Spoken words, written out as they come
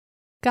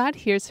God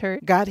Hears Her.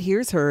 God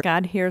Hears Her.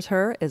 God Hears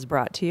Her is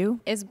brought to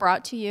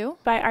you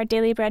by Our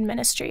Daily Bread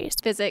Ministries.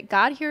 Visit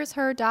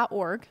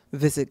GodHearsHer.org.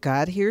 Visit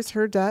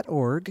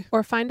GodHearsHer.org.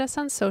 Or find us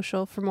on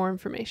social for more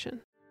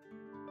information.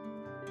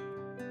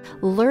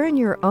 Learn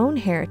your own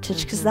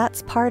heritage, because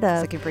that's part of...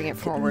 So you can bring it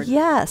forward.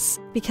 Yes,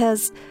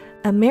 because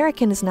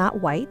American is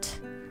not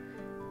white,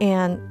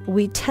 and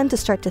we tend to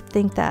start to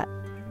think that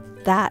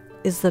that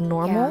is the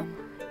normal,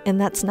 and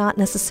that's not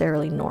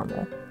necessarily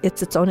normal.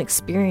 It's its own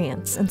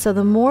experience. And so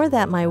the more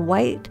that my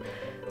white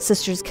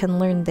sisters can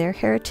learn their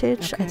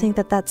heritage, I think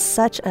that that's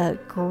such a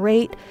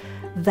great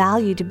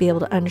value to be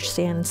able to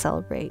understand and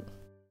celebrate.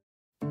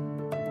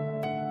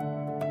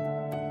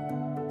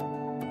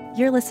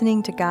 You're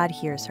listening to God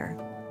Hears Her,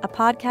 a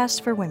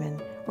podcast for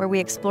women where we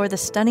explore the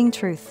stunning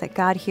truth that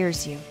God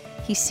hears you,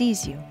 He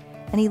sees you,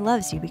 and He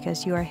loves you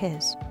because you are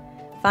His.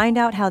 Find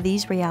out how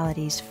these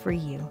realities free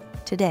you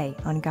today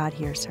on God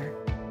Hears Her.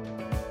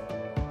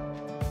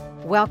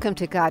 Welcome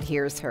to God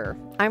Hears Her.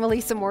 I'm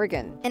Elisa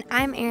Morgan. And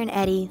I'm Erin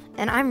Eddy,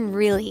 and I'm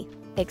really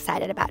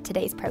excited about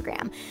today's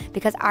program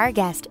because our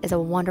guest is a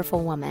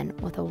wonderful woman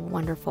with a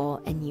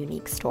wonderful and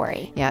unique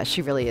story. Yeah,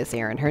 she really is,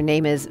 Erin. Her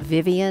name is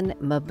Vivian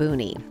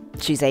Mabuni.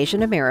 She's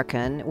Asian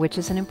American, which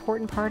is an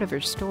important part of her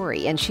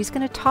story, and she's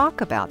going to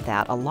talk about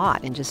that a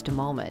lot in just a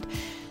moment.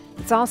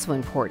 It's also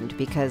important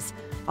because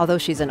although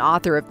she's an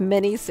author of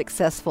many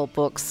successful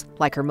books,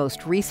 like her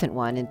most recent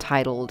one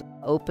entitled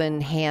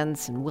Open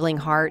Hands and Willing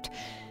Heart,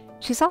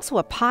 she's also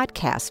a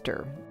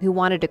podcaster who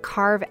wanted to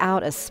carve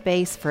out a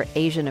space for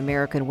Asian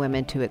American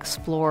women to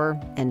explore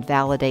and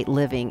validate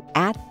living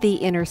at the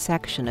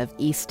intersection of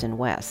East and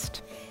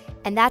West.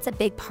 And that's a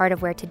big part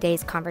of where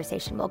today's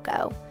conversation will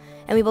go.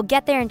 And we will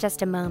get there in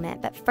just a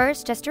moment. But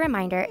first, just a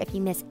reminder, if you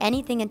miss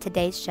anything in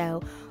today's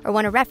show or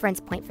want a reference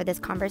point for this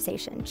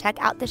conversation, check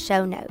out the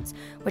show notes,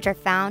 which are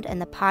found in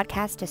the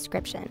podcast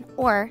description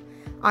or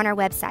on our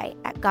website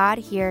at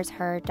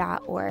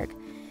godhearsher.org.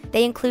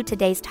 They include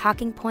today's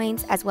talking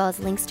points as well as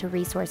links to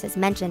resources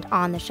mentioned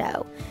on the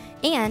show.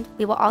 And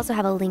we will also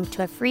have a link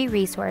to a free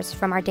resource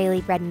from Our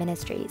Daily Bread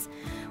Ministries,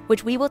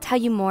 which we will tell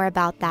you more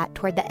about that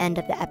toward the end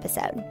of the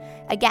episode.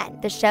 Again,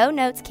 the show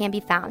notes can be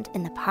found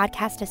in the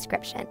podcast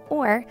description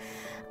or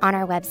on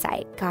our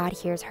website,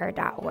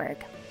 godhearsher.org.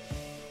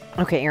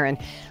 Okay, Erin,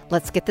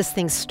 let's get this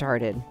thing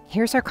started.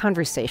 Here's our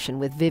conversation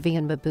with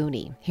Vivian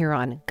Mabuni here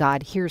on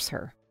God Hears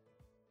Her.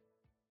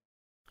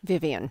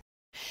 Vivian,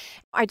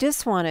 I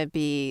just want to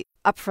be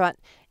upfront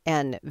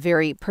and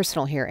very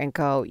personal here and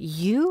go,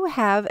 you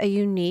have a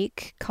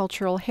unique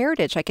cultural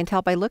heritage. I can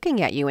tell by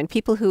looking at you, and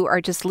people who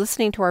are just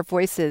listening to our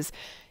voices,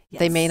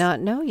 they may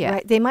not know yet.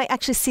 Right. They might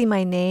actually see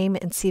my name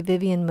and see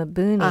Vivian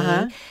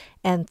Mabuni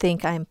and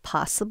think I'm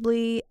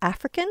possibly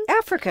African.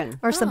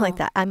 Or something like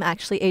that. I'm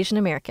actually Asian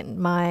American.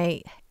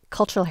 My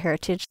cultural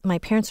heritage, my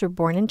parents were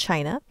born in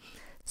China.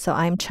 So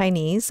I'm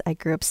Chinese. I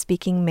grew up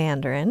speaking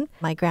Mandarin.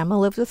 My grandma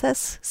lived with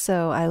us,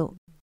 so I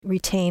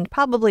retained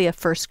probably a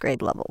first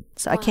grade level.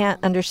 So I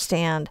can't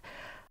understand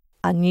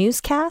a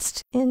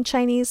newscast in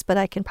Chinese, but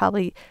I can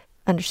probably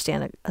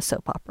understand a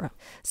soap opera.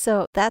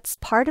 So that's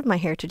part of my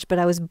heritage, but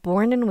I was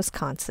born in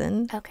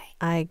Wisconsin. Okay.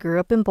 I grew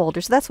up in Boulder,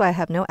 so that's why I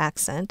have no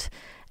accent.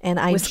 And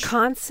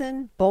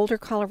Wisconsin, Boulder,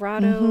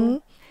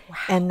 Colorado. Wow.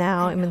 And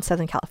now I'm in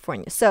Southern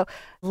California. So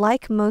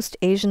like most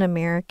Asian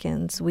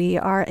Americans, we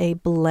are a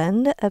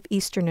blend of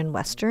Eastern and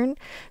Western.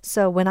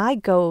 So when I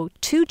go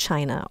to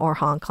China or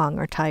Hong Kong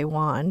or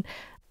Taiwan,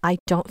 I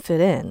don't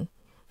fit in.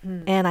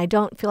 And I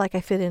don't feel like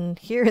I fit in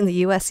here in the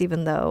U.S.,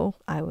 even though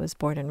I was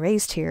born and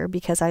raised here,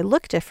 because I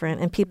look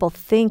different and people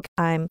think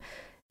I'm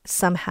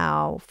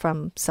somehow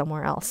from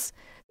somewhere else.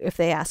 If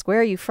they ask,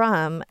 where are you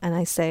from? And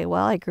I say,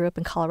 well, I grew up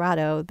in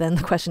Colorado. Then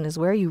the question is,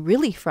 where are you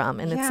really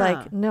from? And it's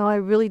like, no, I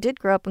really did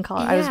grow up in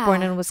Colorado. I was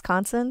born in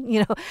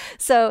Wisconsin,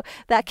 So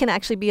that can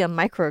actually be a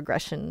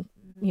microaggression,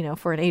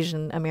 for an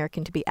Asian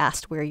American to be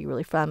asked, where are you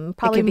really from?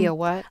 Probably it could be a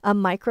what? A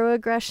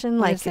microaggression.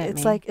 What does that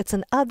mean? Like it's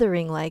an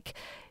othering, like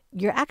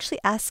you're actually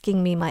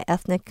asking me my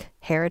ethnic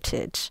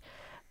heritage,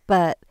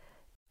 but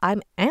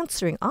I'm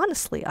answering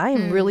honestly. I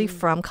am really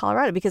from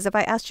Colorado, because if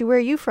I asked you, where are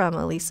you from,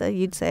 Elisa,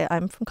 you'd say,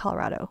 I'm from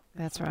Colorado.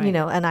 That's right.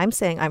 And I'm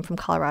saying I'm from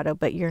Colorado,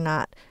 but you're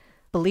not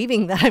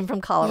believing that I'm from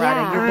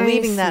Colorado. Yeah, you're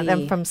believing that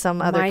I'm from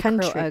some other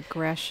country.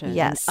 Microaggression.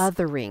 Yes. And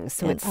othering.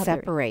 So it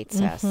separates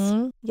us.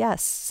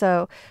 Yes.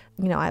 So,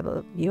 I have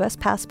a U.S.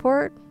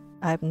 passport.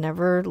 I've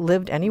never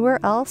lived anywhere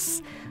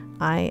else.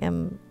 I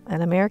am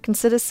an American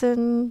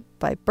citizen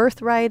by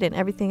birthright and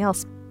everything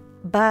else,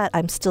 but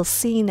I'm still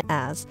seen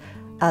as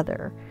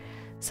other.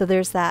 So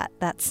there's that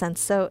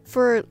sense. So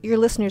for your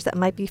listeners that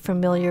might be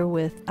familiar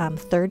with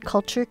third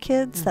culture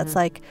kids, that's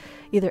like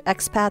either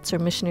expats or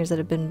missionaries that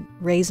have been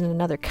raised in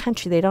another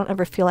country, they don't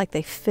ever feel like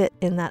they fit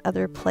in that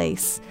other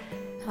place.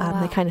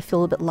 They kind of feel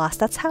a little bit lost.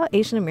 That's how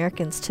Asian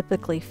Americans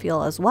typically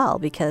feel as well,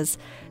 because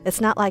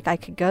it's not like I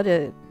could go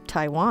to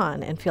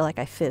Taiwan and feel like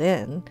I fit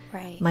in.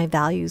 Right. My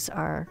values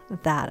are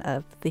that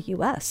of the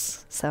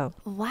U.S. So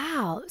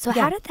wow. So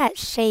how did that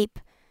shape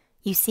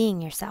you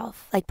seeing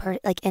yourself,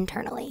 like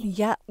internally?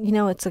 Yeah,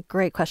 it's a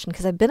great question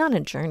because I've been on a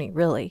journey,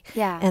 really.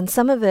 Yeah. And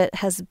some of it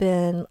has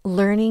been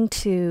learning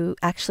to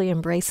actually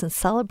embrace and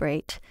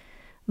celebrate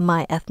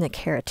my ethnic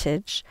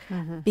heritage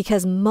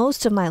because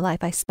most of my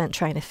life I spent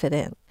trying to fit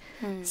in.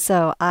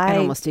 So and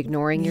almost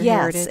ignoring your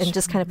heritage. Yes, and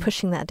just kind of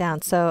pushing that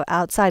down. So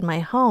outside my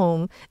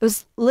home, it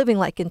was living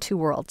like in two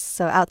worlds.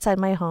 So outside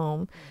my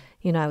home,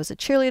 I was a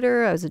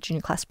cheerleader, I was a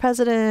junior class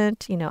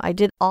president, I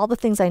did all the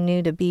things I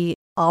knew to be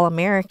all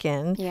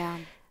American. Yeah.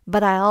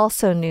 But I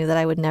also knew that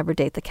I would never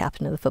date the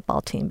captain of the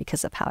football team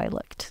because of how I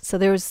looked. So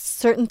there was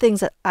certain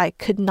things that I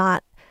could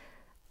not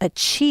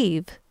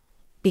achieve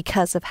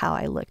because of how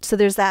I looked. So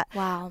there's that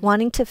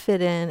wanting to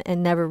fit in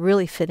and never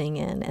really fitting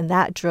in. And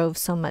that drove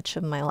so much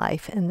of my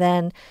life. And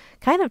then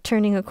kind of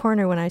turning a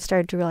corner when I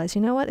started to realize,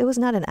 you know what, it was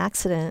not an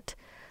accident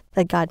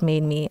that God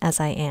made me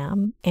as I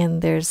am.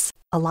 And there's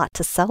a lot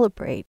to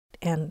celebrate.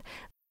 And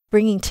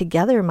bringing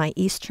together my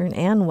Eastern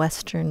and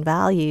Western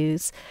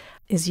values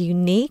is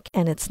unique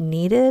and it's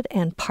needed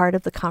and part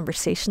of the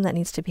conversation that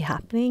needs to be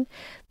happening.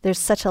 There's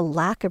such a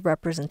lack of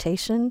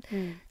representation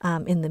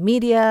in the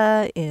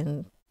media,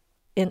 in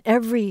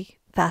every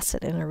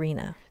facet and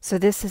arena. So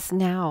this has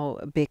now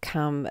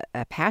become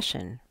a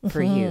passion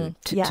for you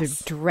to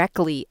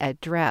directly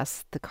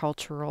address the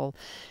cultural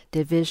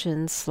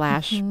divisions /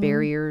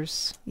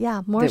 barriers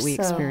more that we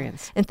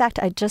experience. In fact,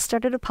 I just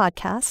started a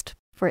podcast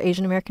for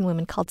Asian American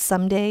women called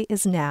Someday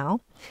is Now.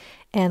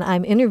 And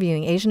I'm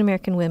interviewing Asian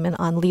American women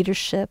on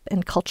leadership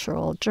and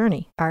cultural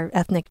journey, our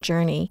ethnic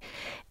journey.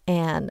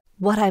 And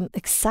what I'm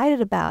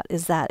excited about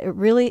is that it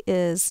really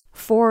is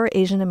for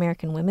Asian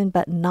American women,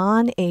 but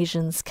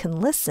non-Asians can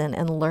listen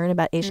and learn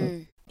about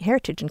Asian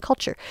heritage and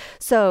culture.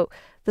 So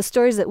the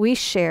stories that we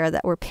share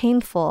that were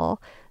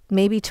painful,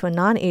 maybe to a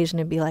non-Asian,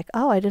 would be like,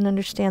 oh, I didn't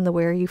understand the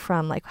where are you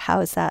from? Like, how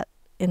is that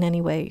in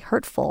any way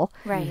hurtful?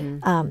 Right.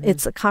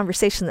 It's a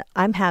conversation that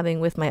I'm having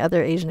with my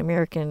other Asian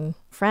American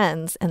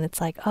friends, and it's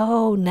like,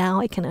 oh, now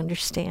I can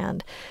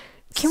understand.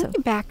 Can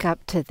we back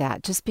up to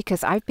that? Just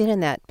because I've been in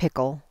that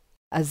pickle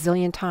a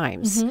zillion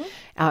times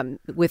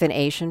with an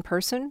Asian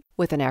person,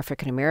 with an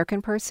African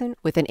American person,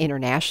 with an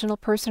international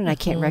person, and I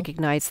can't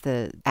recognize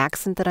the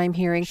accent that I'm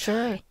hearing.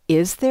 Sure.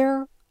 Is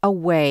there a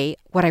way?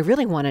 What I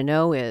really want to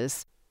know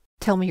is,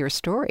 tell me your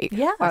story.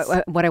 Yes.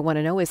 What I want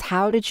to know is,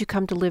 how did you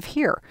come to live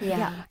here?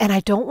 Yeah. And I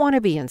don't want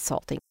to be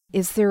insulting.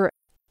 Is there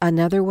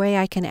another way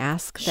I can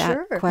ask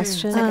that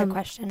question? That's a good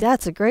question.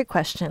 That's a great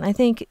question. I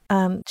think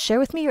share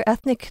with me your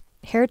ethnic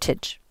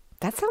heritage.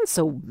 That sounds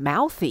so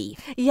mouthy.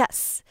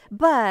 Yes,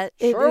 but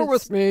share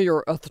with me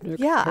your ethnic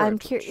heritage. I'm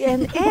curious.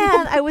 And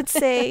I would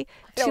say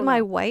to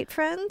my white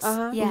friends,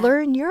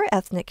 learn your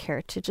ethnic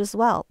heritage as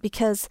well.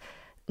 Because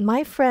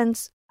my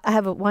friends, I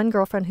have one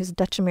girlfriend who's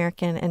Dutch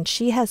American, and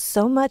she has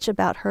so much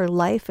about her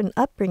life and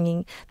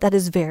upbringing that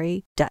is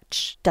very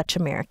Dutch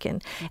American.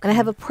 Okay. And I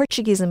have a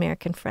Portuguese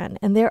American friend,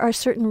 and there are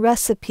certain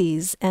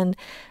recipes and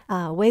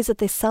ways that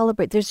they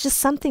celebrate. There's just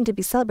something to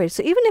be celebrated.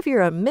 So even if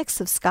you're a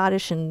mix of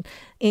Scottish and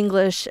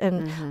English,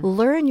 and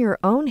learn your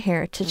own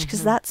heritage,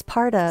 because that's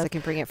part of... So I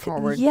can bring it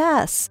forward.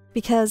 Yes,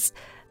 because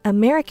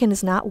American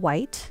is not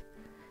white,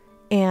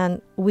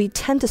 and we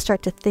tend to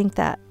start to think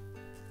that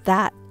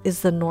that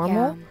is the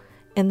normal. Yeah.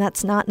 And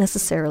that's not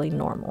necessarily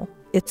normal.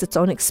 It's its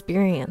own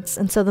experience.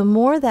 And so the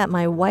more that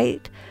my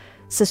white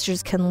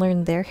sisters can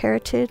learn their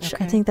heritage,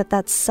 I think that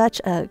that's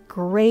such a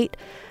great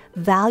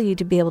value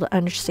to be able to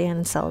understand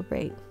and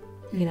celebrate,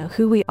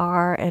 who we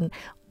are and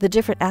the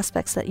different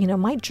aspects that,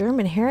 my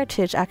German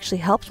heritage actually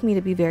helped me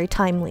to be very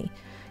timely.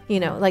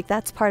 Like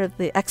that's part of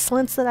the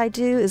excellence that I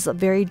do is a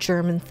very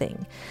German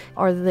thing.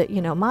 Or that,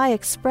 my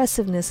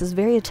expressiveness is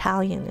very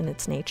Italian in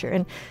its nature.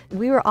 And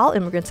we were all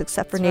immigrants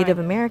except for Native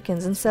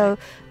Americans. And so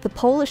the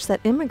Polish that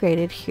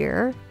immigrated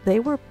here,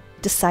 they were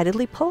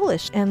decidedly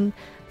Polish. And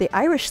the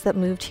Irish that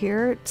moved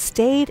here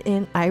stayed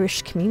in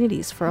Irish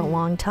communities for a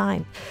long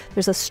time.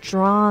 There's a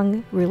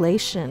strong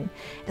relation.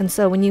 And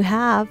so when you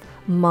have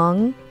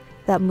Hmong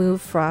that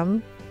moved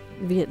from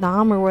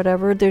Vietnam or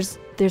whatever, there's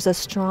a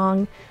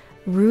strong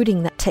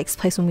rooting that takes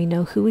place when we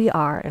know who we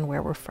are and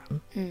where we're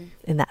from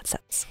in that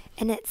sense.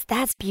 And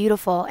that's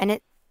beautiful. And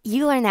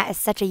you learned that at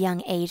such a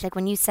young age. Like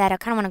when you said, I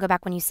kind of want to go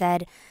back when you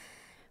said,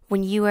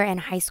 when you were in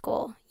high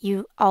school,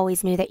 you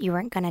always knew that you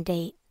weren't going to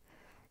date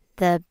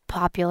the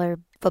popular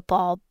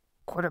football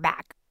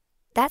quarterback.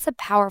 That's a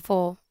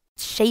powerful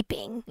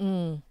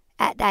shaping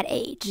at that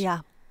age. Yeah.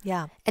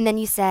 Yeah. And then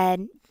you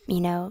said,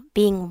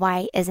 being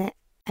white isn't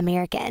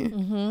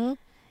American.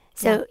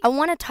 So I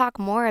want to talk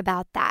more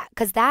about that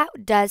because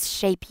that does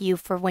shape you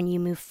for when you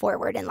move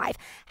forward in life,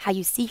 how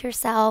you see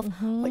yourself,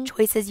 what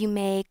choices you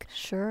make,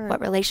 what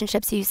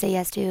relationships you say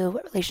yes to,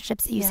 what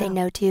relationships you say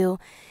no to,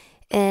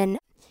 and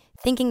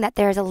thinking that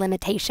there's a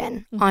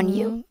limitation on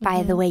you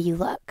by the way you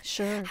look.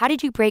 Sure. How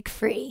did you break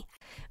free?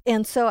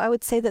 And so I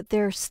would say that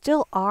there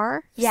still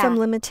are some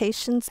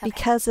limitations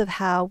because of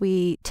how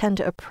we tend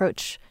to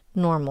approach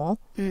normal.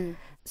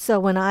 So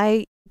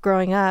when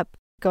growing up,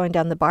 going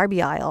down the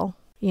Barbie aisle,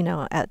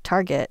 at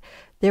Target,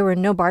 there were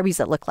no Barbies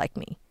that looked like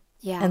me.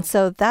 Yeah. And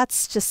so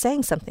that's just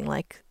saying something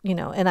like,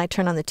 and I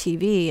turn on the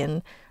TV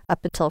and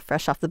up until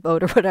Fresh Off the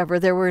Boat or whatever,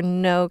 there were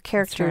no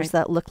characters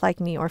that looked like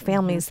me or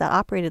families that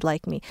operated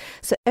like me.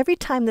 So every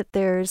time that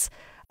there's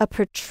a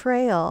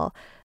portrayal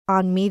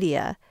on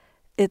media,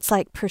 it's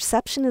like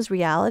perception is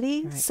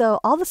reality. Right. So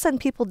all of a sudden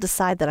people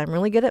decide that I'm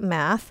really good at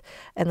math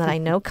and that I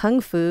know Kung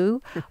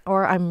Fu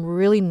or I'm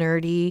really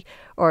nerdy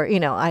or,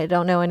 I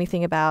don't know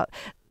anything about.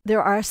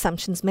 There are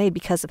assumptions made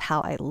because of how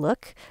I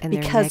look, and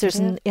because there's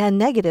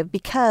negative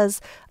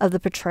because of the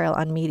portrayal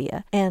on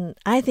media. And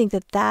I think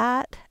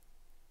that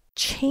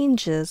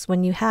changes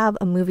when you have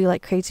a movie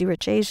like Crazy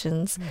Rich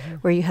Asians,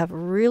 where you have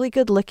really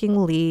good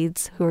looking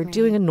leads who are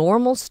doing a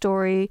normal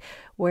story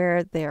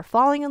where they're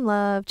falling in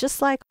love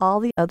just like all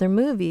the other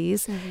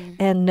movies,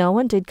 and no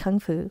one did Kung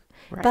Fu,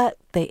 but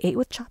they ate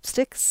with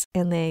chopsticks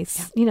and they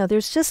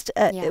there's just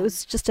it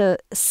was just a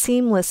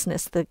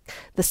seamlessness. The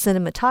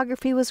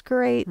cinematography was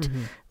great,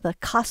 the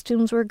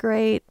costumes were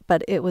great,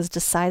 but it was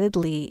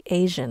decidedly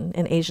Asian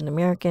and Asian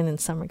American in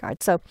some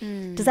regard. So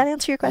does that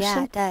answer your question?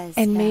 Yeah, it does.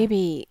 And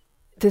maybe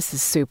this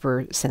is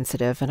super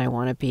sensitive, and I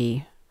want to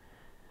be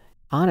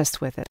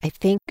honest with it. I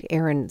think,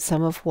 Erin,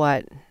 some of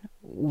what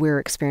we're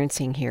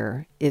experiencing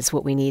here is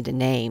what we need to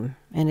name,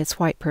 and it's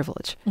white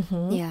privilege.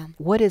 Yeah.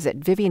 What is it?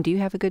 Vivian, do you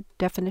have a good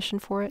definition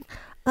for it?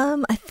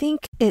 I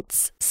think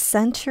it's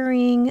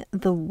centering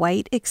the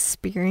white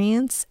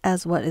experience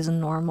as what is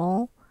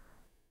normal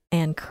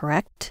and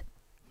correct.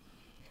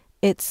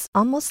 It's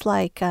almost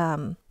like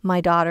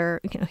my daughter,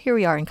 here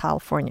we are in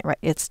California, right?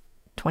 It's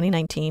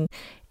 2019,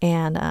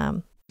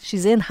 and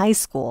she's in high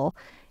school,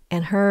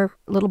 and her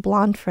little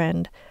blonde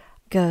friend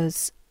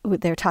goes,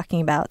 they're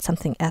talking about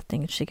something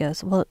ethnic, and she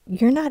goes, well,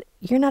 you're not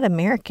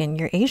American,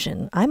 you're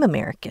Asian. I'm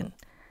American.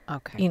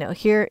 Okay.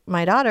 Here,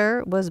 my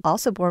daughter was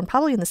also born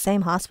probably in the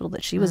same hospital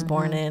that she was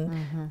born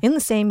in the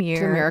same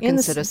year.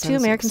 Two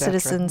American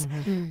citizens.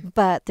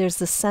 But there's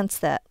this sense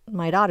that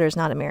my daughter is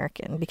not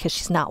American because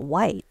she's not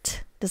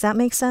white. Does that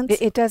make sense?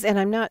 It does, and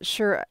I'm not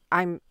sure.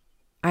 I'm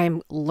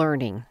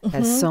learning,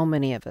 as so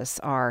many of us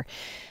are.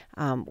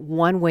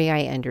 One way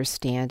I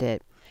understand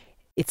it,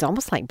 it's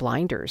almost like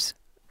blinders.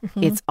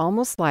 It's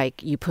almost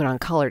like you put on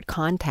colored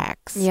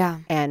contacts. Yeah.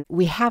 And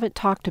we haven't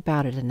talked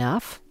about it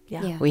enough.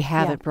 Yeah. We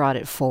haven't brought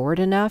it forward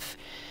enough.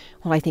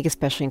 Well, I think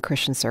especially in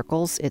Christian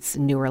circles, it's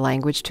newer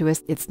language to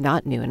us. It's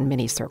not new in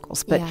many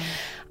circles. But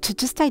to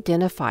just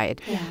identify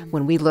it,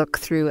 when we look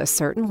through a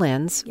certain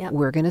lens,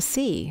 we're going to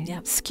see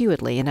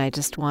skewedly. And I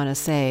just want to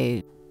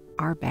say,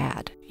 our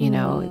bad.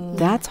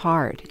 That's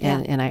hard.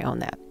 And I own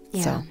that.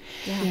 Yeah. So.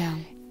 Yeah.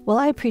 Well,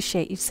 I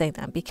appreciate you saying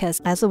that,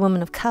 because as a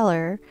woman of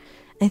color,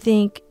 I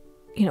think,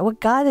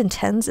 what God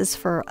intends is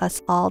for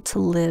us all to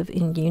live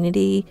in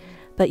unity,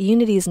 but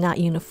unity is not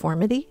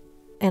uniformity.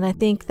 And I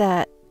think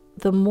that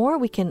the more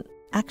we can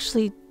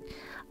actually,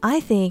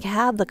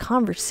 have the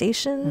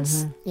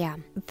conversations,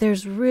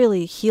 there's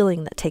really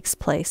healing that takes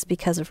place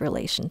because of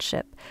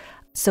relationship.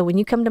 So when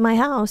you come to my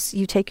house,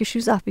 you take your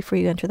shoes off before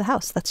you enter the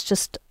house. That's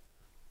just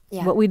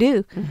what we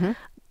do.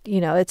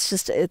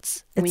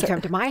 It's when you come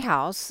to my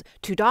house,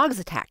 2 dogs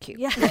attack you.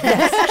 Yeah.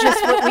 That's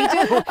just what we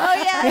do. Oh,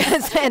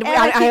 yes. And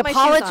I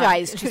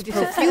apologize just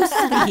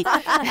profusely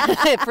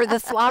for the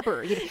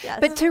slobber.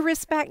 But to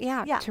respect,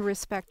 to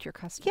respect your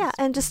customers. Yeah,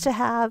 and just to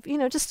have,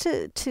 just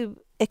to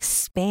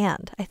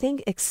expand. I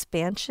think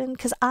expansion,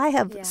 because I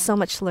have so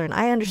much to learn.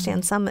 I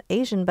understand some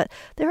Asian, but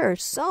there are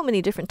so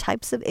many different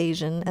types of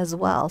Asian as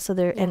well. So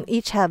and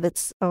each have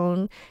its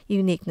own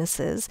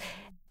uniquenesses.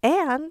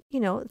 And,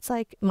 it's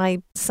like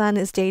my son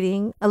is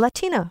dating a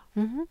Latina,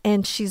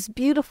 and she's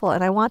beautiful,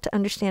 and I want to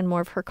understand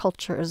more of her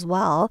culture as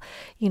well,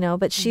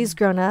 but she's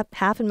grown up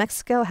half in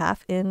Mexico,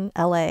 half in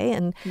LA,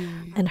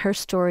 and her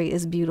story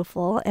is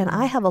beautiful, and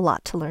I have a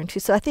lot to learn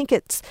too. So I think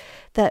it's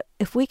that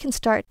if we can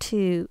start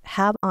to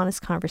have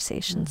honest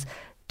conversations,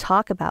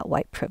 talk about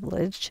white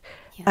privilege,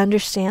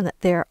 understand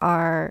that there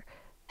are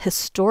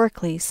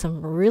historically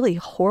some really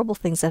horrible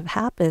things that have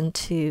happened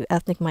to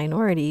ethnic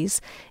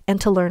minorities,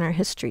 and to learn our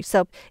history.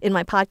 So in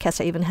my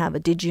podcast, I even have a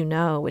Did You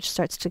Know, which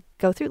starts to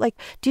go through, like,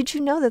 did you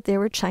know that there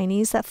were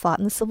Chinese that fought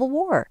in the Civil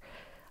War?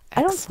 Excellent.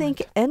 I don't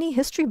think any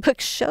history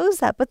book shows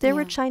that, but there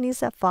were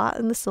Chinese that fought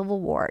in the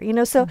Civil War.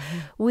 So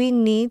we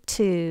need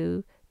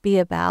to be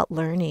about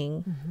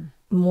learning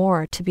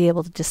more to be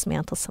able to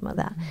dismantle some of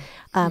that.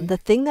 The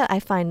thing that I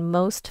find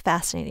most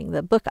fascinating,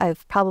 the book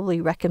I've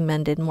probably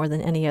recommended more than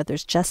any other,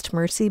 is Just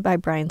Mercy by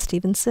Brian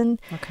Stevenson.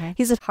 Okay.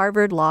 He's a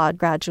Harvard Law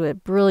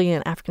graduate,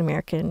 brilliant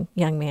African-American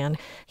young man.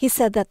 He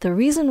said that the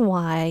reason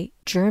why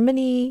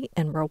Germany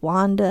and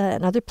Rwanda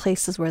and other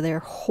places where there are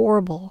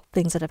horrible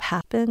things that have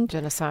happened,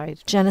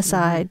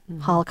 genocide,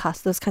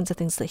 Holocaust, those kinds of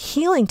things, the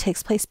healing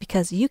takes place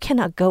because you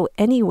cannot go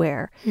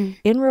anywhere in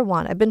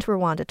Rwanda. I've been to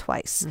Rwanda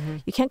twice.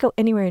 You can't go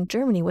anywhere in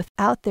Germany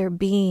without there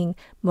being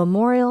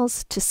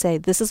memorials to say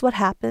this is what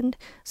happened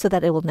so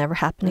that it will never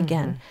happen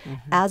again.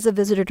 As a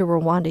visitor to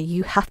Rwanda,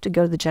 you have to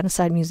go to the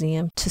Genocide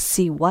Museum to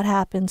see what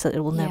happened so that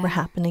it will never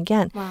happen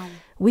again. Wow.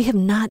 We have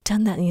not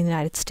done that in the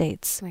United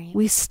States. Right.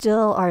 We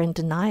still are in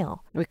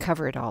denial. We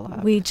cover it all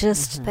up. We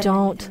just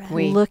don't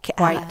look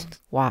at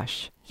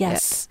wash.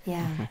 Yes.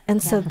 Yeah.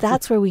 And so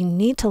that's where we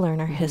need to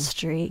learn our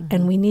history,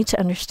 and we need to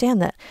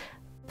understand that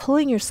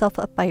pulling yourself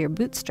up by your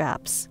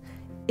bootstraps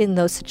in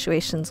those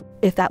situations,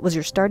 if that was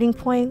your starting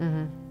point,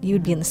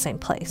 you'd be in the same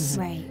place.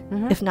 Right.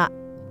 If not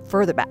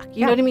further back.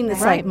 You know what I mean?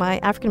 It's like my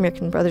African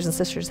American brothers and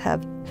sisters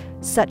have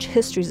such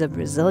histories of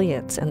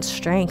resilience and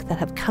strength that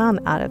have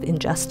come out of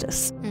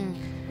injustice.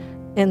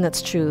 And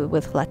that's true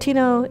with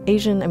Latino,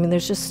 Asian. I mean,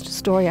 there's just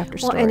story after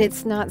story. Well, and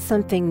it's not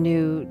something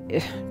new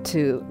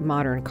to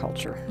modern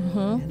culture.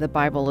 The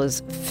Bible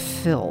is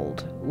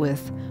filled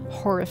with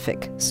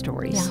horrific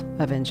stories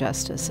of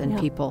injustice and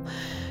people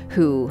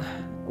who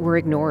were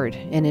ignored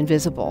and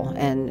invisible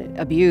and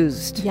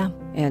abused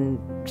and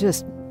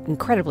just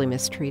incredibly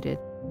mistreated.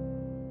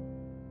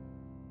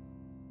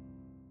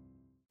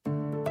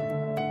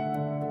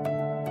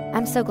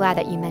 I'm so glad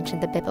that you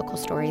mentioned the biblical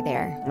story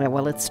there.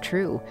 Well, it's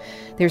true.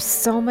 There's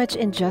so much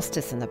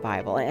injustice in the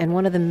Bible, and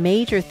one of the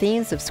major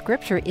themes of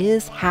Scripture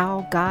is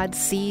how God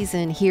sees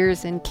and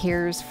hears and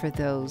cares for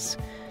those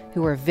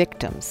who are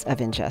victims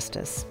of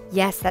injustice.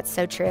 Yes, that's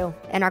so true.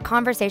 And our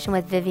conversation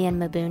with Vivian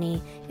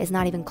Mabuni is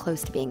not even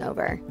close to being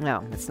over.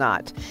 No, it's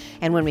not.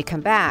 And when we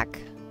come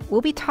back, we'll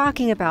be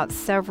talking about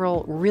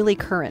several really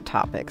current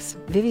topics.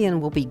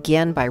 Vivian will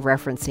begin by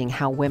referencing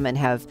how women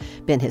have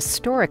been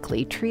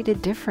historically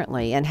treated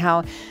differently and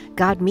how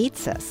God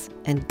meets us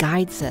and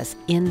guides us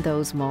in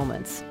those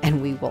moments.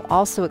 And we will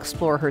also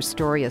explore her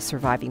story of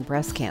surviving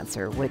breast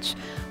cancer, which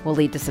will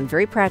lead to some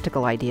very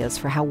practical ideas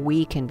for how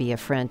we can be a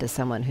friend to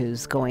someone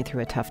who's going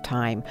through a tough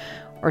time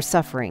or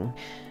suffering.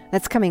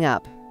 That's coming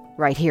up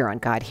right here on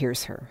God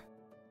Hears Her.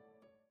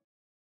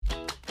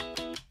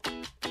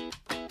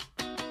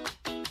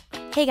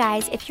 Hey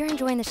guys, if you're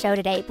enjoying the show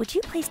today, would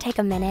you please take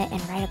a minute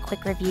and write a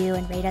quick review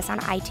and rate us on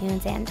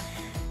iTunes and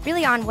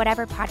really on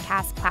whatever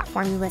podcast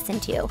platform you listen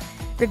to.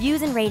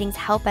 Reviews and ratings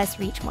help us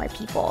reach more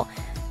people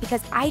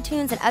because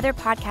iTunes and other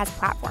podcast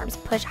platforms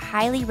push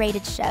highly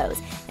rated shows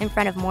in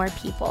front of more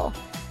people.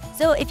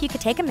 So if you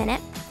could take a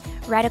minute,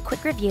 write a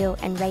quick review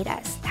and rate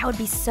us. That would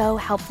be so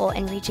helpful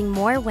in reaching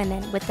more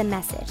women with the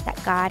message that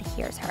God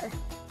hears her.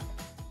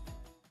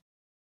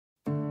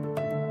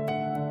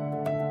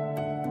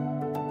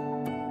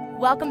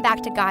 Welcome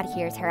back to God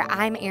Hears Her.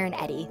 I'm Erin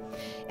Eddy.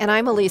 And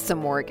I'm Elisa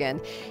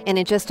Morgan. And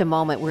in just a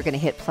moment, we're going to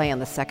hit play on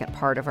the second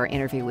part of our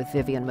interview with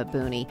Vivian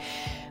Mabuni.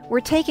 We're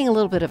taking a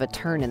little bit of a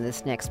turn in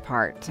this next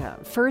part.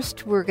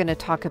 First, we're going to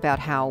talk about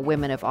how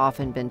women have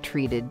often been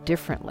treated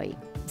differently,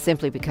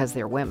 simply because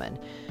they're women.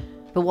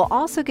 But we'll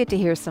also get to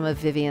hear some of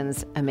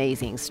Vivian's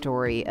amazing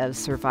story of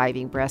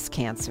surviving breast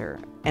cancer,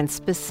 and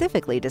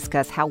specifically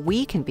discuss how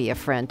we can be a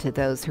friend to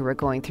those who are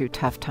going through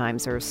tough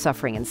times or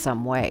suffering in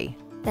some way.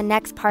 The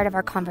next part of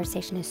our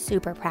conversation is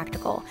super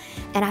practical,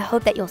 and I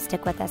hope that you'll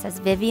stick with us as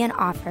Vivian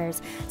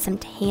offers some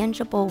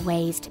tangible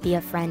ways to be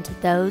a friend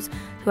to those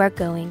who are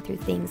going through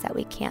things that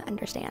we can't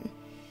understand.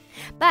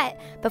 But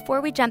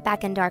before we jump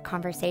back into our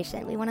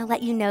conversation, we want to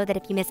let you know that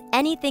if you miss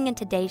anything in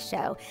today's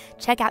show,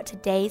 check out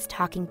today's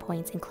talking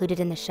points included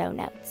in the show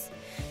notes.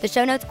 The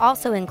show notes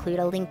also include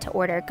a link to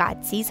order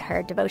God Sees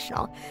Her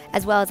devotional,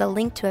 as well as a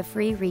link to a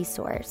free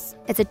resource.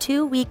 It's a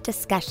 2-week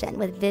discussion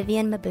with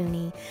Vivian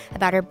Mabuni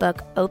about her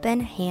book, Open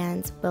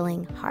Hands,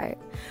 Willing Heart,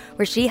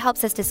 where she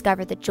helps us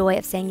discover the joy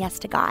of saying yes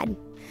to God.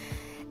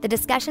 The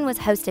discussion was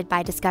hosted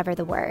by Discover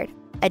the Word,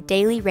 a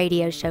daily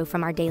radio show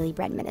from our Daily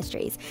Bread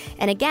Ministries.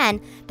 And again,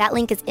 that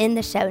link is in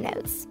the show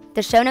notes.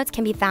 The show notes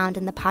can be found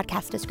in the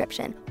podcast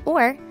description,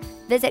 or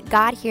visit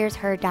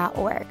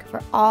GodHearsHer.org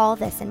for all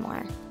this and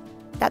more.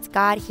 That's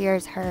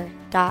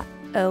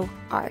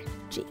GodHearsHer.org.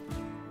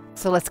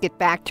 So let's get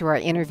back to our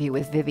interview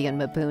with Vivian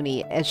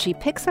Mabuni as she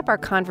picks up our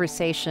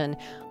conversation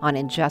on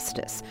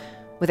injustice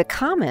with a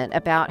comment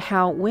about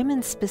how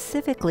women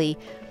specifically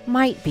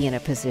might be in a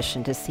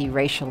position to see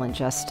racial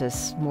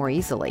injustice more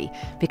easily,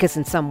 because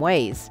in some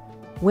ways,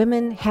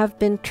 women have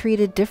been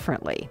treated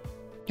differently.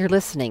 You're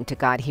listening to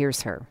God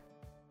Hears Her.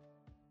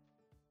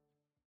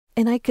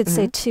 And I could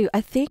say, too,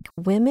 I think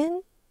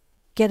women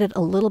get it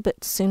a little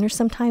bit sooner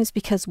sometimes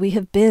because we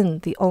have been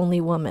the only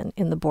woman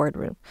in the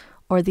boardroom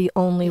or the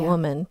only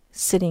woman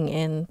sitting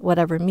in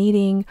whatever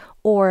meeting,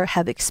 or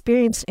have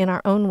experienced in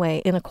our own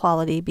way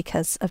inequality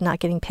because of not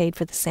getting paid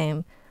for the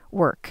same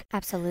work.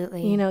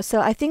 Absolutely. You know,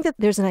 so I think that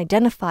there's an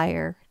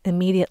identifier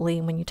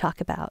immediately when you talk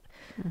about,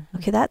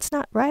 okay, that's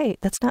not right.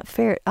 That's not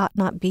fair. It ought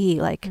not be.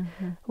 Like,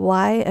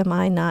 why am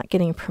I not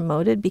getting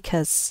promoted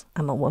because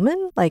I'm a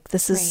woman? Like,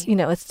 this is, you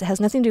know, it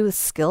has nothing to do with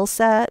skill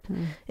set,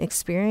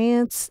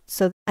 experience.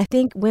 So I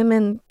think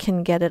women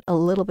can get it a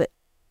little bit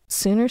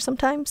sooner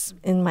sometimes,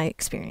 in my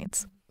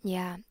experience.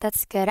 Yeah,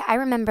 that's good. I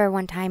remember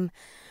one time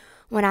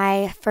when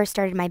I first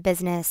started my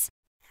business,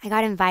 I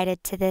got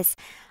invited to this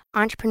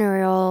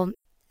entrepreneurial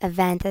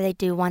event that they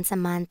do once a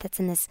month. It's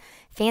in this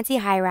fancy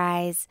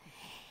high-rise,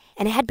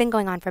 and it had been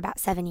going on for about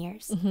 7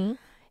 years. And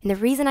the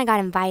reason I got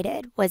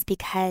invited was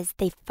because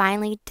they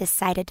finally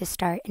decided to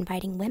start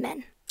inviting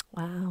women.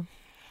 Wow.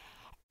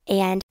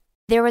 And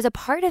there was a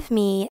part of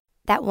me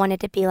that wanted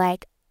to be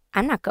like,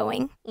 I'm not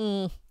going.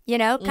 You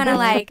know, kind of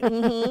like,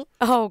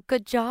 oh,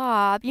 good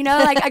job. You know,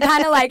 like I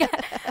kind of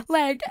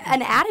like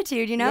an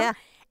attitude, you know? Yeah.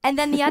 And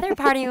then the other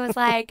part of me was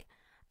like,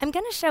 I'm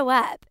going to show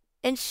up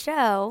and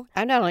show.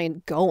 I'm not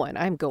only going,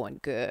 I'm going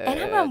good. And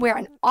I'm going to wear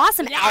an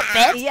awesome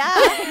outfit. Yeah.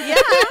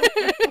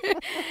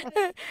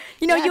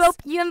 You know, Yes.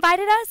 you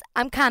invited us,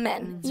 I'm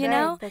coming, That's you right.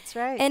 know? That's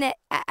right. And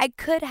I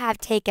could have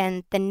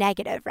taken the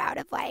negative route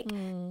of like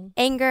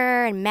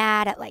anger and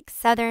mad at like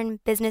Southern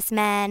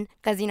businessmen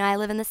because, you know, I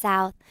live in the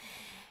South.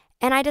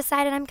 And I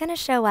decided I'm going to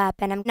show up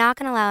and I'm not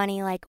going to allow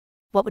any like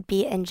what would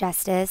be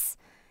injustice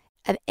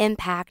of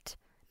impact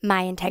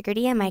my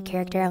integrity and my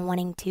character and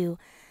wanting to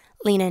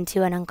lean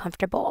into an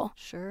uncomfortable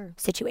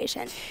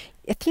situation.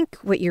 I think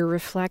what you're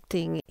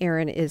reflecting,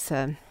 Erin, is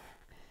wow,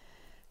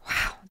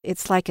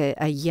 it's like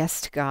a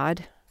yes to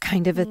God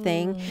kind of a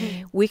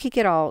thing. We could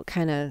get all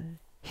kind of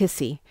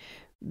hissy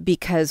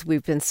because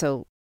we've been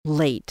so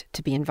late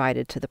to be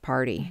invited to the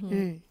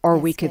party. Or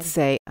we could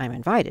say, I'm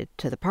invited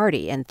to the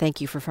party, and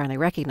thank you for finally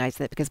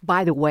recognizing that, because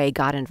by the way,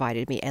 God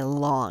invited me a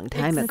long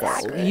time ago.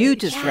 You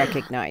just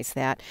recognize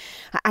that.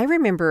 I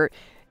remember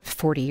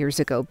 40 years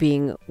ago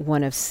being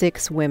one of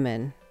 6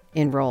 women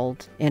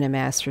enrolled in a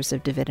Master's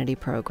of Divinity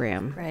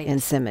program in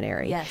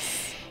seminary.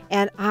 Yes.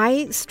 And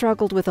I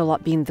struggled with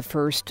being the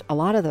first, a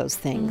lot of those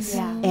things.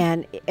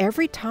 And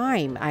every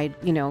time I,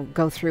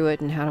 go through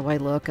it and how do I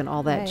look and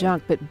all that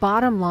junk. But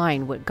bottom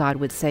line, what God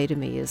would say to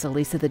me is,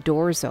 Elisa, the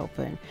door's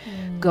open.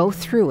 Go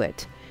through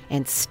it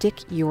and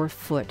stick your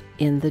foot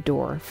in the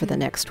door for the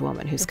next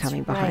woman who's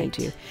coming behind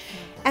you.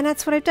 And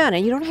that's what I've done.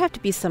 And you don't have to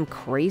be some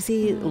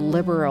crazy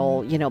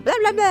liberal, blah,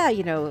 blah,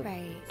 blah,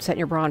 setting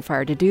your bra on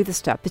fire to do the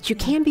stuff. But you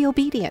can be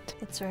obedient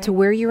to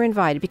where you're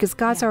invited, because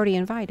God's already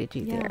invited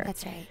you there.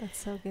 That's right. That's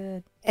so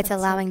good. It's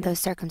allowing those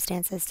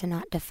circumstances to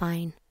not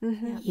define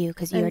you,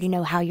 because you already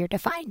know how you're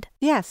defined.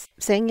 Yes.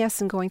 Saying yes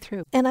and going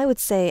through. And I would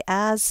say,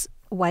 as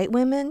white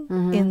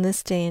women in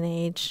this day and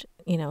age,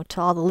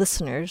 to all the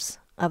listeners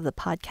of the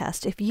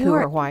podcast, if you who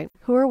are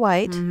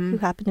white, who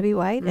happen to be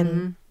white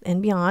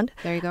and beyond.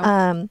 There you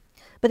go.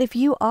 But if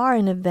you are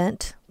an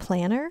event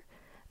planner,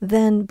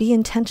 then be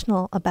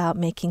intentional about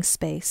making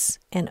space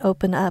and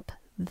open up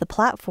the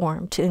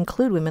platform to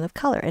include women of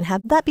color and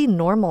have that be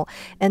normal,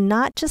 and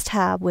not just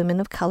have women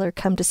of color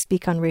come to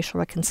speak on racial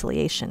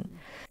reconciliation,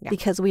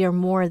 because we are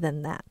more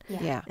than that.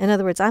 In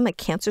other words, I'm a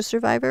cancer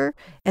survivor,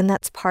 and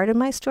that's part of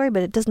my story,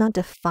 but it does not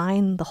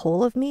define the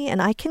whole of me.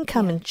 And I can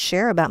come and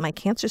share about my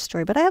cancer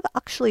story, but I have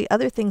actually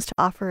other things to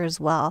offer as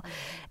well.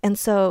 And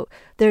so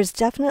there's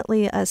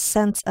definitely a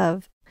sense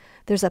of,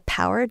 there's a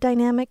power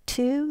dynamic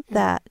too,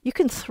 that you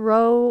can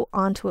throw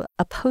onto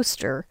a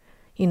poster,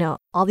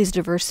 all these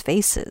diverse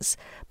faces.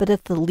 But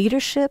if the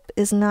leadership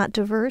is not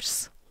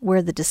diverse,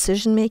 where the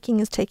decision making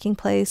is taking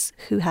place,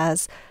 who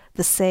has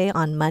the say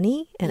on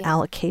money and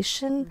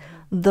allocation,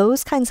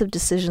 those kinds of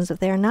decisions, if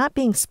they are not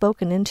being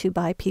spoken into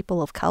by people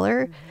of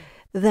color,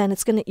 then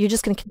you're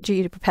just going to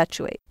continue to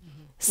perpetuate.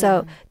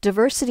 So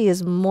diversity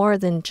is more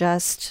than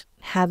just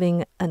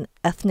having an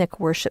ethnic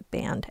worship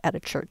band at a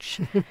church.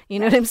 You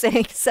know what I'm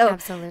saying? So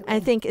Absolutely. I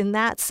think in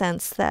that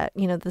sense that,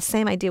 the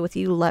same idea with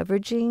you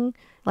leveraging,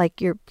 like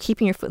you're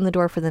keeping your foot in the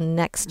door for the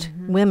next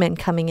women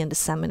coming into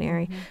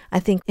seminary. I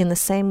think in the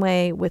same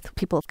way with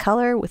people of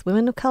color, with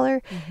women of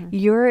color,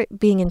 you're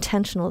being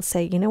intentional to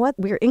say, you know what,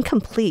 we're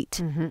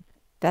incomplete.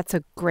 That's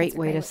a great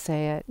way to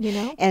say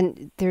it.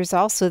 And there's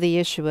also the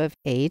issue of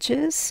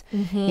ages,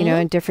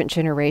 and different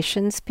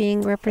generations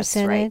being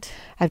represented,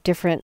 of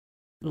different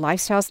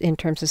lifestyles in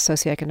terms of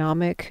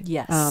socioeconomic.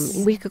 Yes.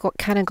 We could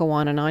kind of go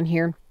on and on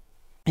here.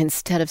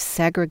 Instead of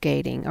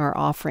segregating our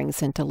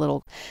offerings into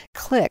little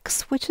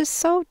cliques, which is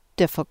so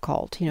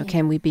difficult,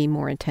 can we be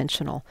more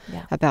intentional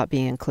about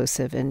being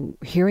inclusive and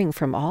hearing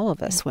from all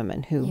of us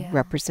women who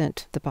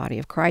represent the body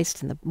of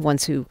Christ and the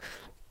ones who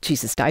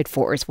Jesus died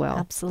for as well?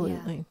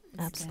 Absolutely.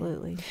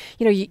 Absolutely.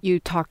 You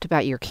talked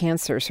about your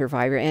cancer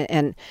survivor,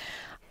 and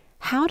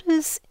how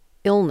does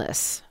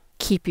illness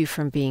keep you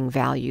from being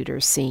valued or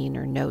seen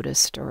or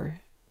noticed? Or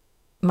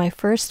my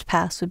first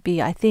pass would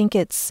be, I think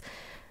it's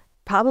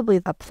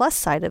probably a plus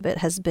side of it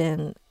has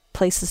been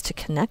places to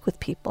connect with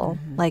people,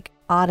 like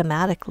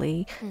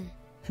automatically.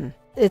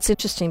 It's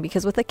interesting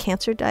because with a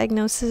cancer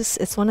diagnosis,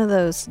 it's one of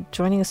those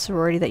joining a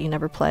sorority that you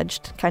never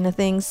pledged kind of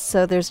things.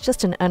 So there's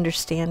just an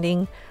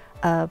understanding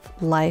of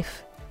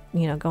life,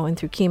 going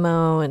through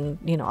chemo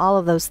and, all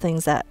of those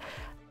things that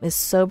is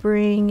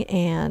sobering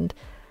and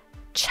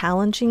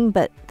challenging.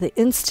 But the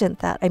instant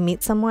that I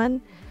meet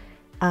someone,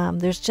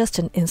 there's just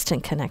an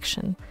instant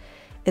connection.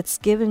 It's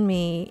given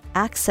me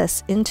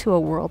access into a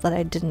world that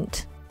I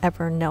didn't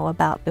ever know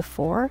about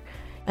before.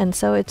 And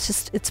so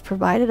it's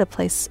provided a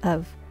place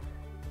of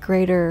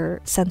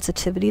greater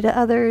sensitivity to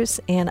others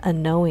and a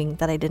knowing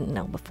that I didn't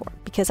know before.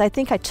 Because I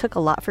think I took a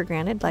lot for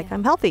granted, like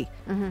I'm healthy.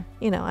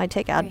 I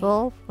take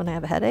Advil when I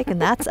have a headache, and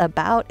that's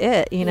about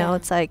it.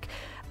 It's like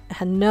I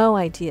had no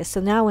idea. So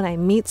now when I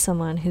meet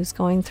someone who's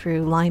going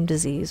through Lyme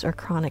disease or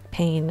chronic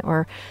pain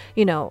or,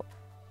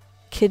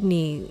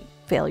 kidney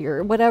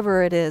failure,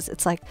 whatever it is.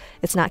 It's like,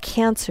 it's not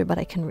cancer, but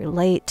I can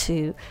relate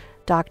to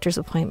doctor's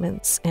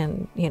appointments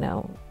and,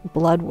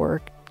 blood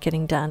work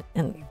getting done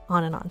and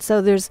on and on.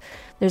 So there's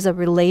a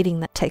relating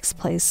that takes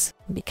place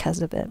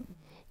because of it.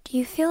 Do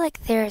you feel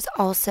like there's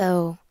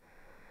also,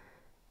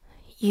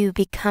 you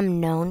become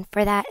known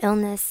for that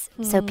illness,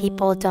 so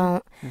people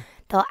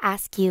they'll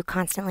ask you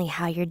constantly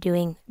how you're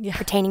doing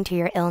pertaining to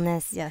your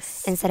illness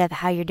instead of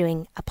how you're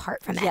doing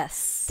apart from it.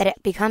 Yes. That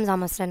it becomes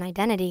almost an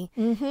identity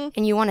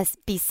and you want to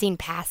be seen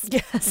past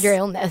your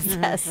illness.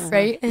 Yes.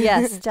 Right?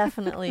 Yes,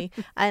 definitely.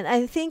 And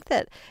I think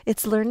that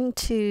it's learning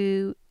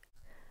to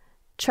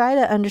try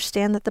to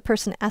understand that the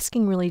person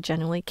asking really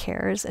genuinely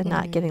cares and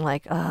not getting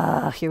like,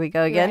 here we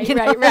go again.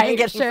 Right.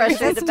 Getting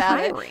frustrated about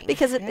tiring. it.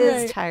 Because it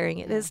is tiring.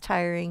 It is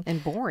tiring.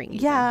 And boring.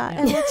 Yeah.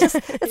 And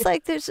it's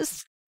like there's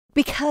just,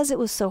 because it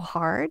was so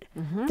hard,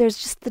 there's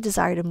just the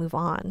desire to move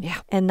on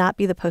and not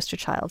be the poster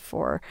child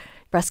for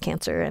breast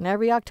cancer. And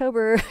every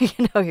October,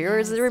 here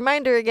is a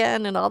reminder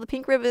again, and all the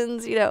pink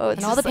ribbons, it's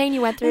and all the pain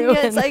you went through.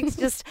 It's like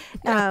just,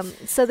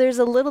 so there's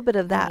a little bit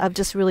of that, of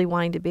just really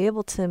wanting to be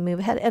able to move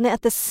ahead. And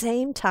at the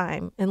same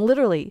time, and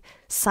literally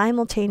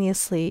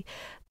simultaneously,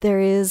 there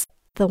is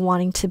the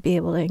wanting to be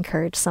able to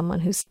encourage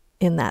someone who's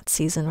in that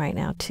season right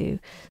now too.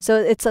 So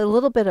it's a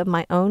little bit of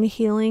my own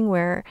healing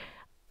where,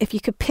 if you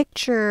could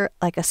picture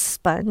like a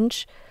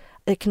sponge,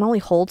 it can only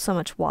hold so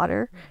much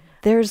water.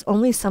 There's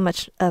only so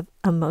much of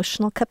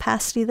emotional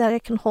capacity that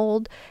it can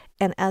hold.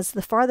 And as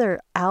the farther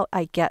out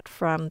I get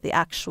from the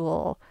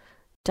actual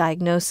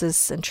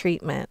diagnosis and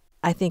treatment,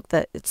 I think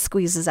that it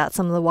squeezes out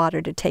some of the water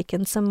to take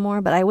in some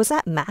more. But I was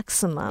at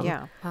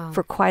maximum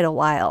for quite a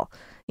while,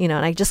 and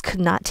I just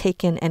could not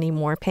take in any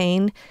more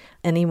pain,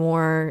 any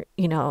more,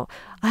 I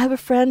have a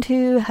friend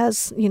who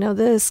has,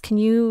 this, can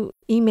you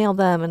email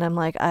them? And I'm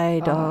like,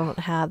 I don't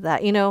have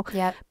that,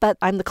 but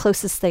I'm the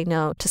closest they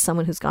know to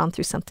someone who's gone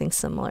through something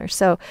similar.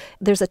 So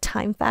there's a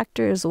time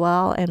factor as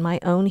well, and my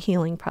own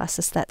healing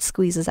process that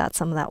squeezes out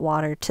some of that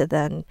water to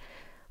then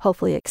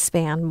hopefully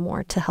expand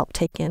more to help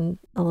take in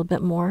a little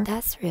bit more.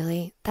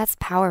 That's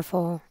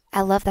powerful.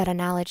 I love that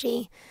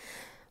analogy.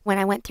 When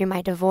I went through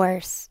my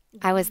divorce,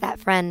 I was that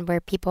friend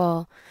where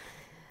people,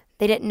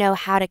 they didn't know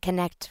how to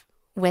connect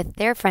with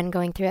their friend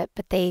going through it,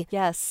 but they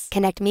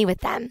connect me with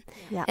them.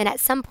 Yeah. And at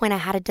some point I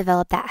had to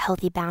develop that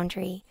healthy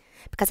boundary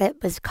because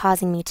it was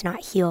causing me to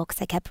not heal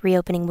because I kept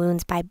reopening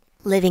wounds by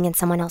living in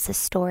someone else's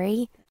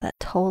story. That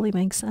totally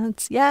makes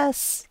sense.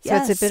 Yes. So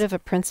it's a bit of a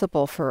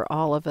principle for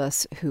all of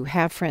us who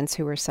have friends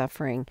who are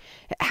suffering.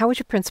 How would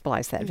you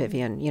principalize that,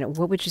 Vivian?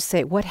 What would you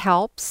say? What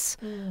helps?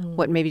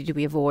 What maybe do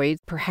we avoid?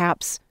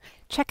 Perhaps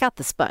check out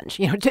the sponge,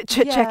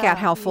 check out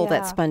how full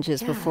that sponge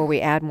is before we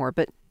add more.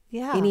 But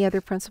any other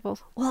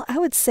principles? Well, I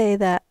would say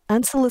that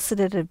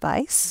unsolicited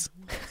advice,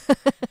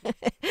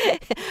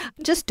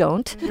 just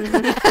don't.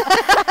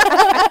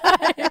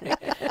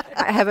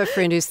 I have a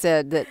friend who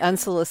said that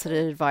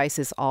unsolicited advice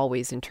is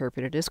always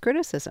interpreted as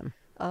criticism.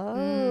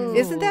 Oh,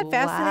 isn't that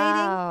fascinating?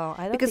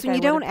 Wow. Because when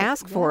you don't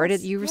ask for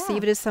it, you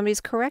receive it as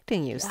somebody's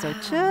correcting you. So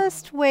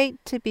just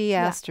wait to be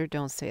asked or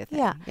don't say a thing.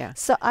 Yeah.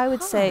 So I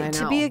would say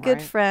to be a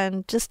good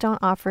friend, just don't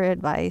offer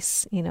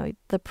advice.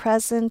 The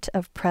present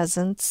of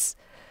presence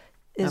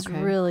is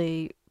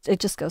really, it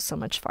just goes so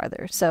much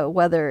farther. So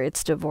whether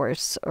it's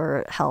divorce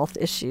or health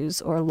issues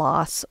or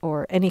loss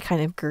or any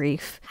kind of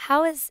grief.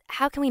 How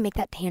can we make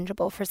that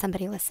tangible for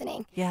somebody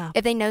listening? Yeah.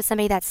 If they know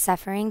somebody that's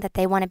suffering, that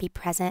they want to be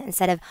present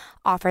instead of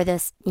offer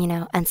this,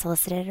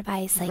 unsolicited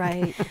advice.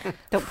 Right.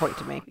 Don't point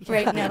to me.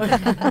 Right. No.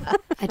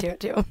 I do it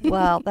too.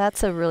 Well,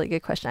 that's a really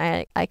good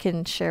question. I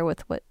can share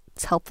with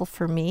what's helpful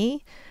for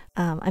me.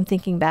 I'm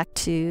thinking back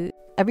to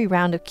every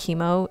round of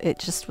chemo, it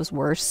just was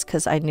worse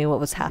because I knew what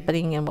was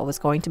happening and what was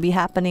going to be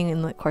happening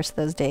in the course of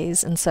those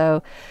days. And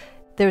so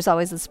there's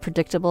always this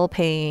predictable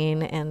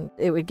pain and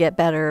it would get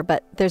better.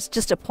 But there's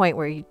just a point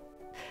where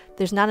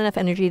there's not enough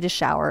energy to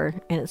shower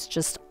and it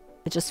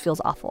just feels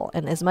awful.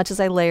 And as much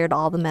as I layered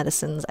all the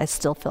medicines, I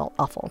still felt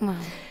awful. Wow.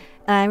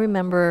 And I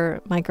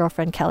remember my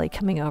girlfriend Kelly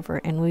coming over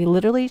and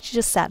she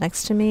just sat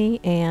next to me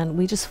and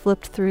we just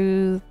flipped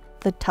through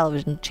the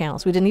television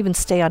channels. We didn't even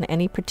stay on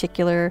any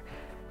particular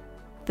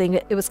thing.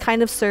 It was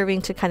kind of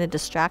serving to kind of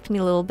distract me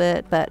a little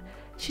bit, but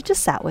she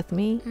just sat with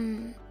me.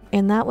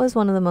 And that was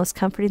one of the most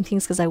comforting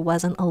things because I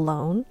wasn't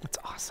alone. That's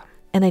awesome.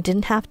 And I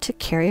didn't have to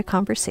carry a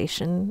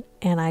conversation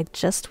and I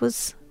just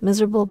was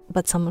miserable,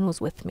 but someone was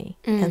with me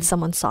and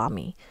someone saw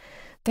me.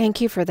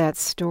 Thank you for that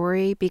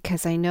story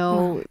because I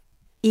know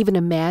even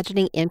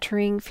imagining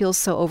entering feels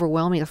so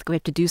overwhelming. Like we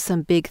have to do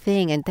some big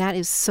thing and that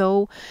is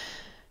so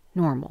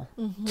normal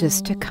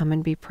just to come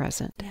and be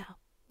present.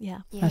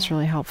 Yeah. That's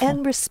really helpful.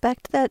 And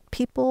respect that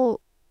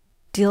people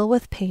deal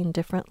with pain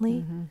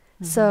differently.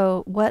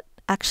 So what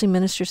actually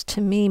ministers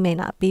to me may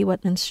not be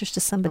what ministers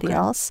to somebody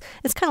else.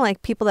 It's kind of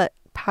like people that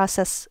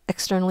process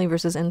externally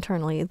versus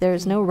internally.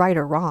 There's no right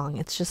or wrong.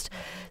 It's just,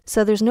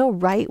 so there's no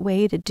right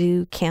way to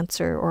do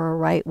cancer or a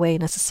right way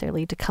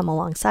necessarily to come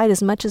alongside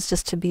as much as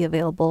just to be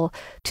available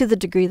to the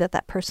degree that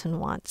that person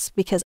wants.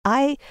 Because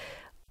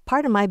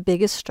part of my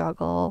biggest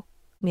struggle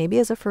maybe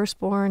as a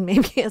firstborn,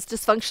 maybe as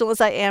dysfunctional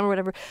as I am or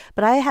whatever,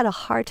 but I had a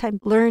hard time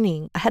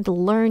learning. I had to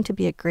learn to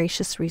be a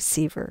gracious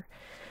receiver.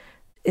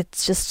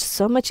 It's just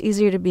so much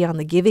easier to be on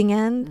the giving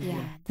end,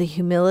 the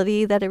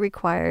humility that it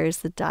requires,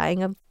 the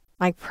dying of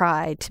my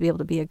pride to be able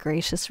to be a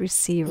gracious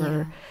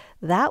receiver.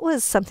 That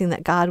was something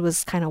that God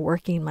was kind of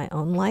working in my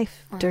own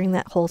life during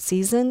that whole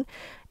season.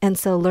 And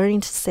so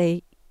learning to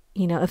say,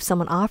 you know, if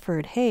someone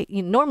offered, hey,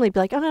 you normally be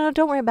like, oh, no,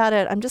 don't worry about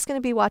it. I'm just going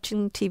to be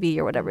watching TV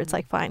or whatever. It's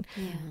like, fine.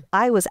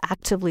 I was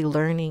actively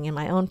learning in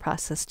my own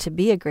process to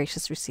be a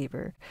gracious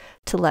receiver,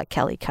 to let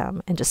Kelly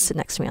come and just sit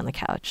next to me on the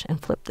couch and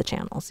flip the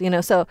channels, you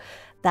know. So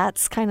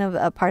that's kind of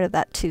a part of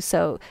that too.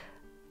 So,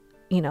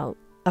 you know,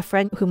 a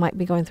friend who might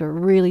be going through a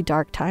really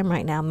dark time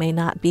right now may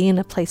not be in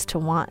a place to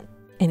want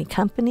any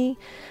company,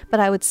 but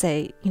I would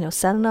say, you know,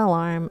 set an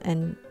alarm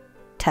and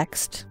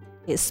text,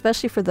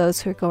 especially for those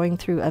who are going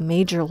through a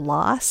major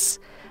loss.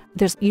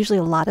 There's usually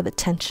a lot of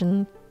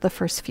attention the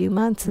first few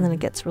months, and then it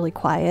gets really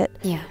quiet.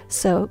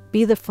 So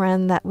be the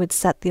friend that would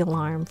set the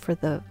alarm for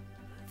the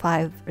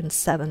 5 and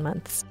 7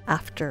 months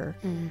after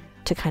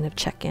to kind of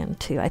check in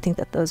too. I think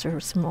that those are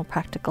some real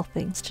practical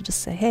things to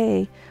just say,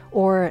 hey,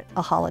 or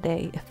a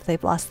holiday if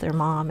they've lost their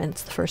mom and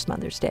it's the first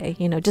Mother's Day,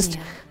 you know, just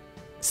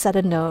set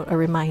a note, a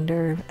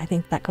reminder. I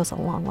think that goes a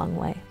long, long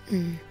way.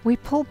 We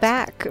pull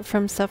back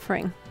from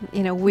suffering.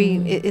 You know,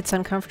 it's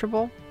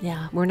uncomfortable.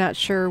 We're not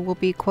sure we'll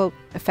be, quote,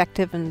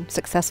 effective and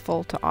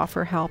successful to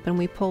offer help, and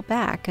we pull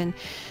back. And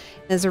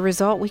as a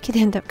result, we could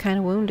end up kind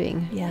of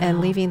wounding and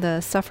leaving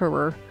the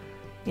sufferer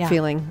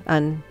feeling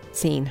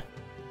unseen.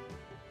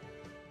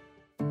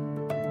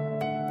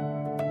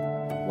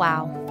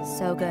 Wow,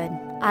 so good.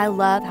 I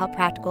love how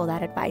practical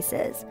that advice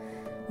is.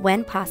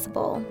 When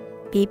possible,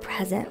 be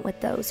present with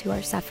those who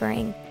are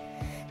suffering.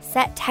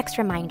 Set text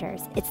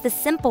reminders. It's the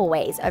simple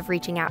ways of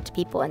reaching out to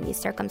people in these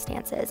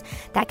circumstances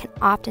that can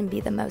often be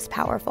the most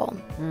powerful.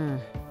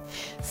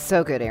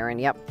 So good, Erin.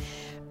 Yep.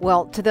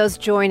 Well, to those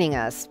joining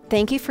us,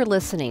 thank you for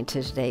listening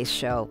to today's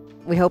show.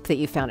 We hope that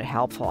you found it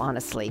helpful,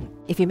 honestly.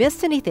 If you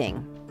missed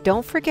anything,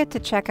 don't forget to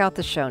check out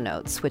the show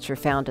notes, which are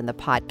found in the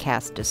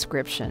podcast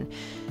description.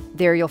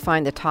 There you'll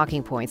find the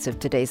talking points of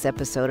today's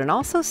episode and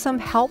also some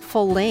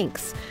helpful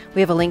links.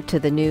 We have a link to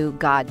the new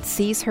God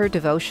Sees Her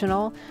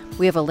devotional.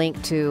 We have a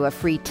link to a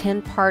free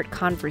 10-part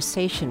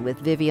conversation with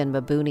Vivian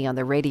Mabuni on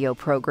the radio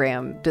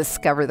program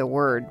Discover the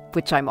Word,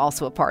 which I'm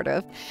also a part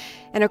of.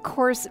 And of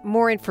course,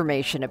 more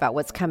information about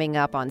what's coming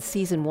up on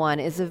Season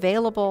 1 is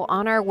available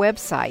on our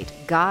website,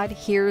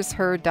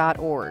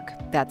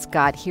 godhearsher.org. That's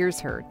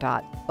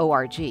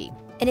godhearsher.org.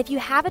 And if you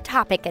have a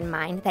topic in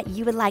mind that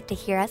you would like to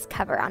hear us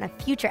cover on a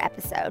future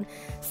episode,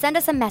 send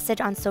us a message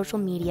on social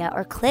media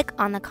or click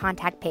on the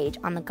contact page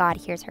on the God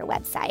Hears Her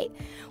website.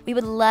 We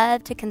would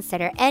love to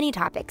consider any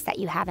topics that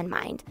you have in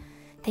mind.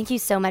 Thank you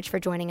so much for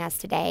joining us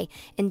today.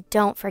 And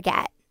don't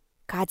forget,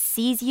 God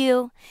sees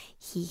you,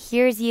 He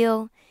hears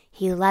you,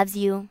 He loves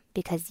you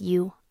because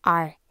you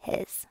are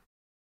His.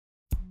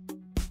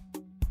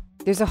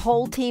 There's a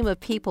whole team of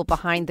people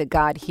behind the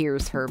God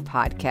Hears Her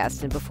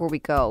podcast. And before we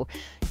go,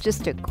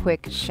 just a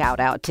quick shout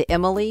out to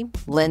Emily,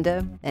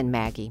 Linda, and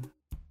Maggie.